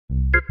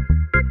Hi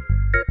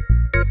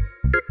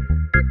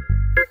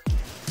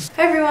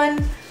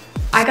everyone!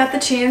 I got the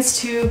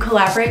chance to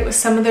collaborate with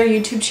some of their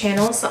YouTube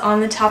channels on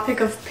the topic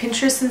of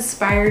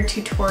Pinterest-inspired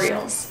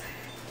tutorials,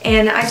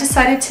 and I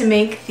decided to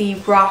make the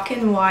rock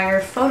and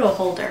wire photo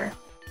holder.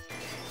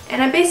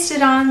 And I based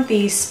it on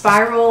the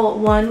spiral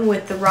one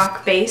with the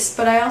rock base,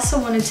 but I also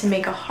wanted to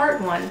make a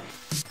heart one.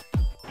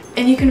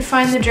 And you can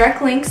find the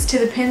direct links to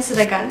the pins that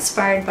I got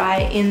inspired by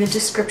in the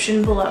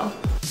description below.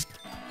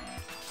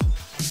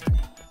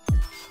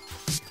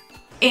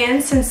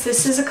 And since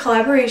this is a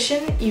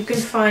collaboration, you can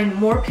find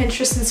more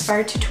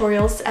Pinterest-inspired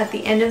tutorials at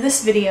the end of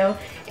this video,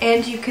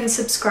 and you can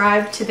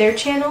subscribe to their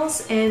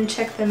channels and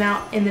check them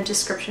out in the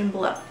description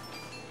below.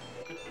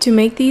 To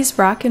make these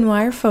rock and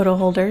wire photo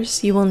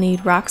holders, you will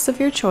need rocks of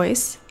your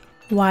choice,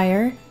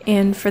 wire,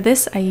 and for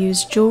this I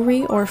use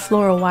jewelry or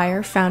floral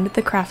wire found at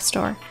the craft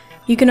store.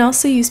 You can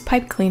also use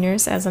pipe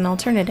cleaners as an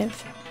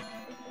alternative.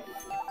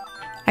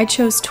 I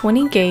chose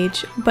 20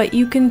 gauge, but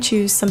you can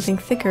choose something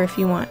thicker if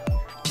you want.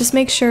 Just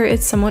make sure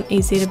it's somewhat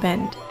easy to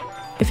bend.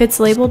 If it's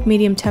labeled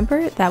medium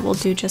temper, that will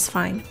do just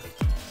fine.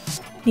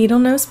 Needle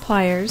nose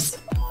pliers,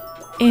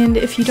 and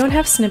if you don't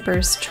have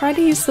snippers, try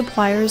to use the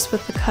pliers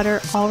with the cutter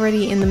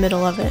already in the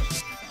middle of it.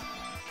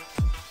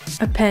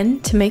 A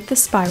pen to make the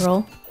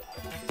spiral,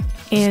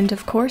 and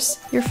of course,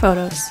 your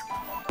photos.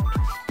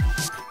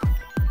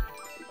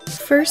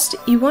 First,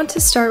 you want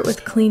to start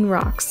with clean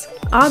rocks.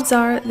 Odds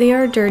are they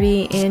are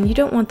dirty and you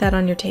don't want that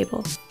on your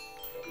table.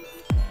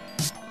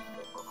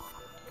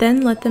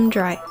 Then let them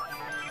dry.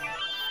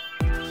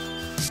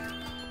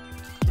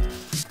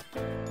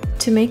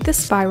 To make the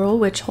spiral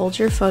which holds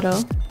your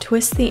photo,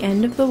 twist the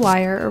end of the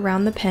wire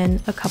around the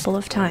pen a couple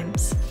of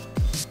times.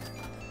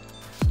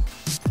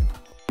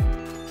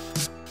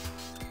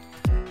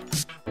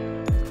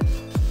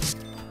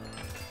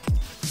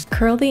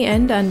 Curl the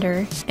end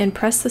under and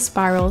press the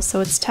spiral so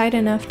it's tight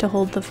enough to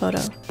hold the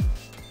photo.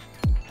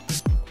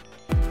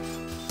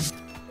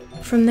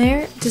 From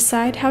there,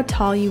 decide how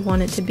tall you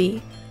want it to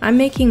be. I'm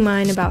making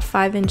mine about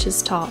 5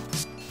 inches tall.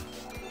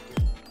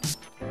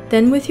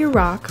 Then with your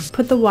rock,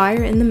 put the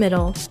wire in the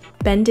middle,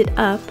 bend it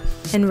up,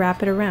 and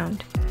wrap it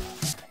around.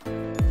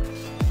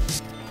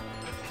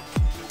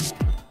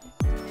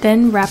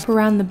 Then wrap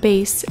around the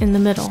base in the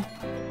middle.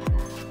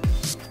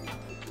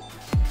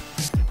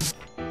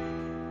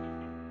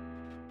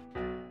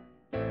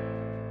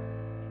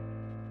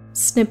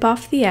 Snip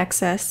off the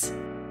excess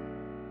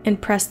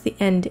and press the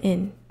end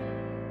in.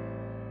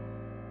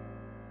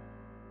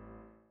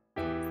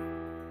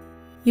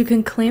 You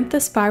can clamp the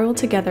spiral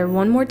together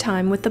one more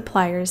time with the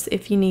pliers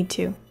if you need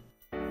to.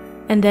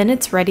 And then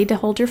it's ready to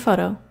hold your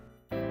photo.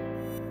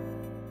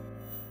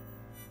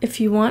 If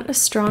you want a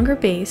stronger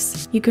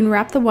base, you can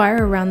wrap the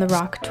wire around the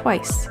rock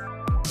twice.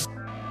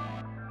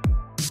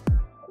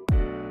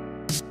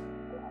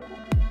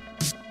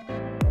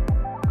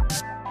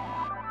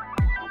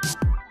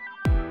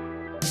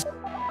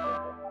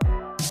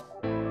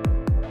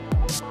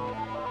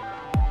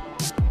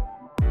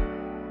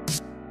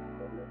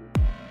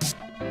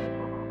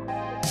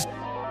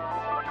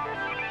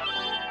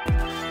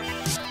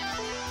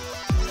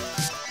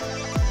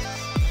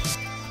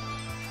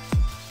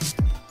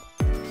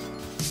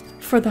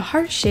 For the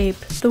heart shape,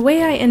 the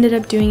way I ended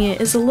up doing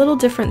it is a little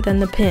different than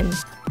the pin,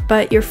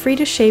 but you're free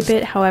to shape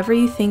it however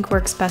you think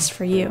works best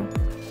for you.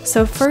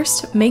 So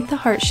first, make the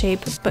heart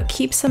shape, but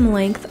keep some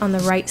length on the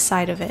right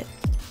side of it.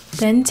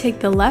 Then take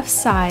the left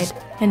side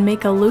and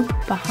make a loop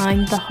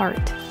behind the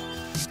heart.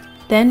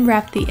 Then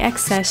wrap the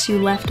excess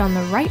you left on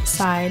the right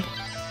side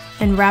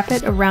and wrap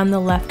it around the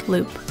left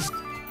loop.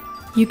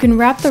 You can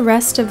wrap the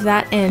rest of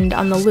that end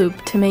on the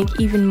loop to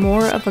make even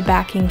more of a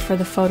backing for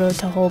the photo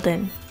to hold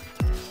in.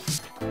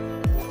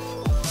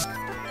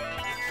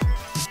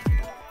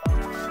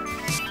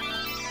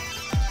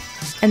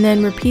 And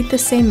then repeat the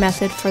same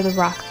method for the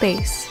rock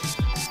base.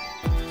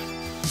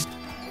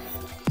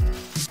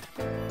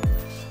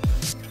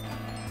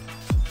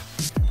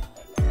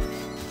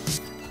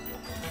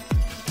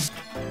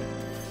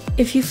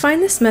 If you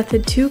find this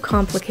method too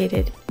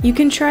complicated, you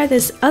can try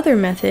this other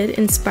method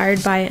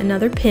inspired by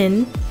another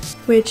pin,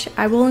 which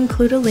I will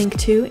include a link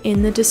to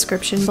in the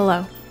description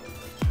below.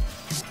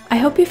 I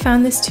hope you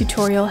found this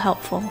tutorial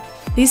helpful.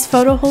 These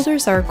photo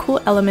holders are a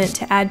cool element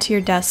to add to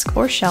your desk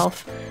or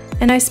shelf,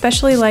 and I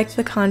especially like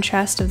the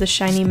contrast of the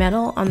shiny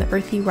metal on the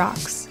earthy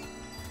rocks.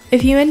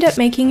 If you end up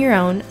making your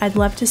own, I'd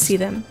love to see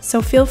them,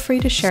 so feel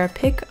free to share a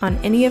pic on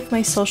any of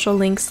my social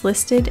links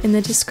listed in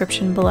the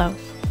description below.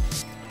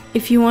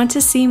 If you want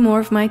to see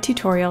more of my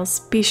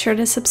tutorials, be sure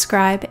to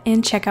subscribe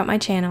and check out my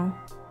channel.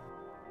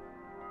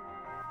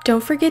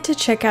 Don't forget to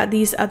check out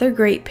these other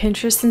great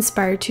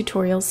Pinterest-inspired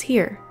tutorials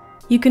here.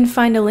 You can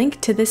find a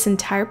link to this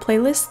entire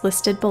playlist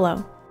listed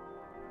below.